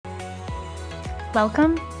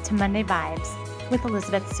Welcome to Monday Vibes with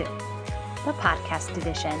Elizabeth Sue, the podcast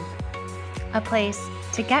edition. A place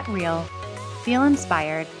to get real, feel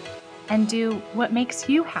inspired, and do what makes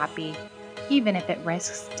you happy, even if it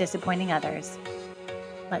risks disappointing others.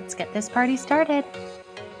 Let's get this party started.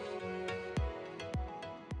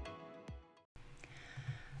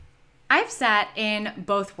 I've sat in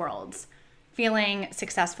both worlds, feeling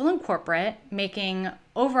successful in corporate, making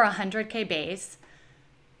over 100K base,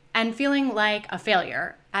 and feeling like a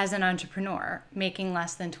failure as an entrepreneur, making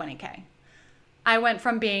less than 20K. I went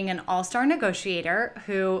from being an all-star negotiator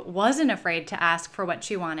who wasn't afraid to ask for what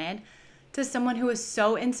she wanted to someone who was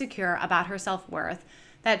so insecure about her self-worth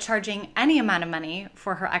that charging any amount of money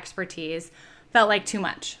for her expertise felt like too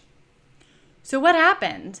much. So what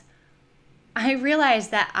happened? I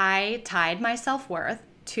realized that I tied my self-worth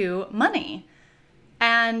to money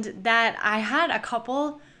and that I had a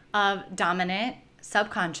couple of dominant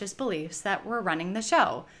subconscious beliefs that were running the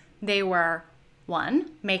show. They were,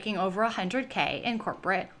 1, making over 100K in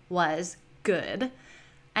corporate was good,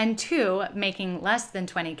 and 2, making less than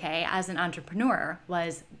 20K as an entrepreneur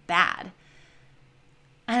was bad.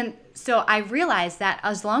 And so I realized that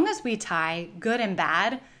as long as we tie good and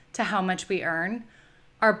bad to how much we earn,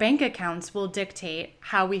 our bank accounts will dictate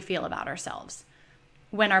how we feel about ourselves.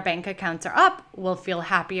 When our bank accounts are up, we'll feel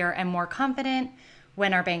happier and more confident.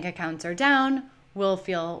 When our bank accounts are down, we'll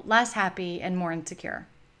feel less happy and more insecure.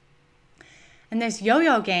 And this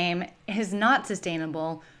yo-yo game is not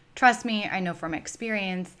sustainable. Trust me, I know from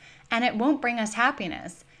experience, and it won't bring us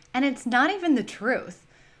happiness. And it's not even the truth.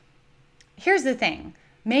 Here's the thing.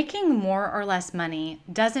 Making more or less money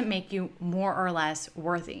doesn't make you more or less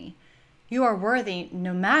worthy. You are worthy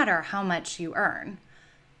no matter how much you earn.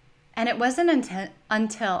 And it wasn't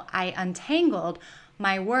until I untangled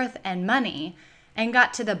my worth and money and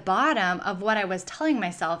got to the bottom of what I was telling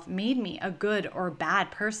myself made me a good or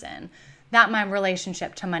bad person that my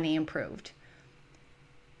relationship to money improved.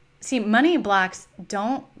 See, money blocks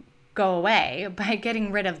don't go away by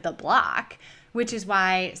getting rid of the block, which is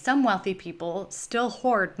why some wealthy people still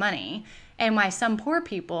hoard money and why some poor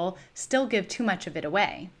people still give too much of it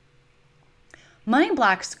away. Money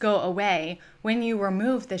blocks go away when you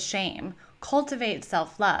remove the shame, cultivate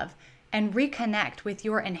self-love, and reconnect with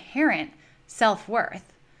your inherent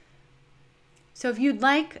self-worth. So if you'd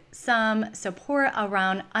like some support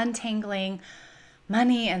around untangling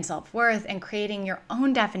money and self-worth and creating your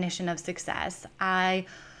own definition of success, I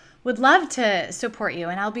would love to support you,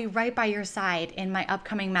 and I'll be right by your side in my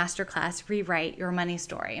upcoming masterclass, Rewrite Your Money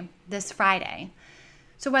Story, this Friday.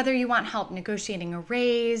 So whether you want help negotiating a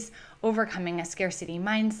raise, overcoming a scarcity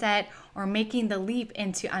mindset, or making the leap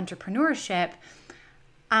into entrepreneurship,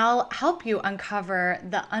 I'll help you uncover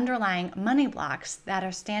the underlying money blocks that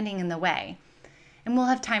are standing in the way. And we'll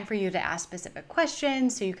have time for you to ask specific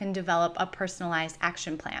questions so you can develop a personalized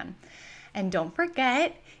action plan. And don't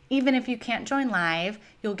forget, even if you can't join live,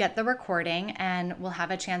 you'll get the recording and we'll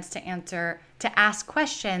have a chance to ask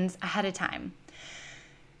questions ahead of time.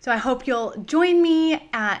 So I hope you'll join me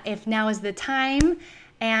if now is the time.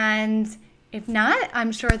 And if not,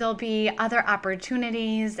 I'm sure there'll be other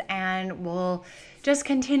opportunities and we'll just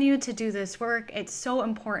continue to do this work. It's so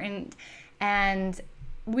important, and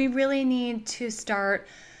we really need to start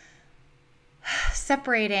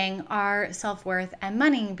separating our self-worth and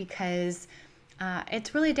money because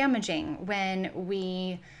it's really damaging when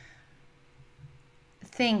we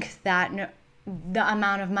think that the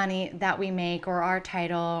amount of money that we make or our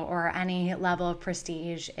title or any level of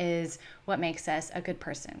prestige is what makes us a good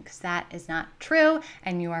person, because that is not true,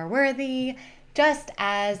 and you are worthy just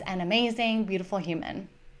as an amazing, beautiful human.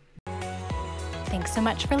 Thanks so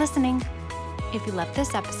much for listening. If you loved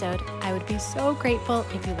this episode, I would be so grateful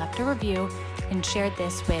if you left a review and shared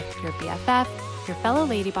this with your BFF, your fellow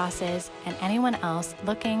lady bosses, and anyone else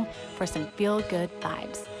looking for some feel-good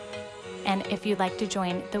vibes. And if you'd like to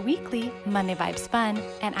join the weekly Monday Vibes Fun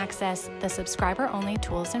and access the subscriber-only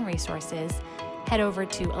tools and resources, head over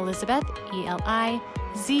to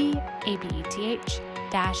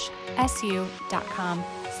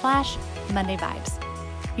elizabeth.elizabeth-su.com/Monday Vibes.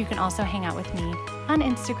 You can also hang out with me on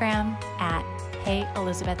Instagram at Hey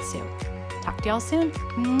Elizabeth Sue. Talk to y'all soon.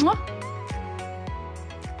 Mwah!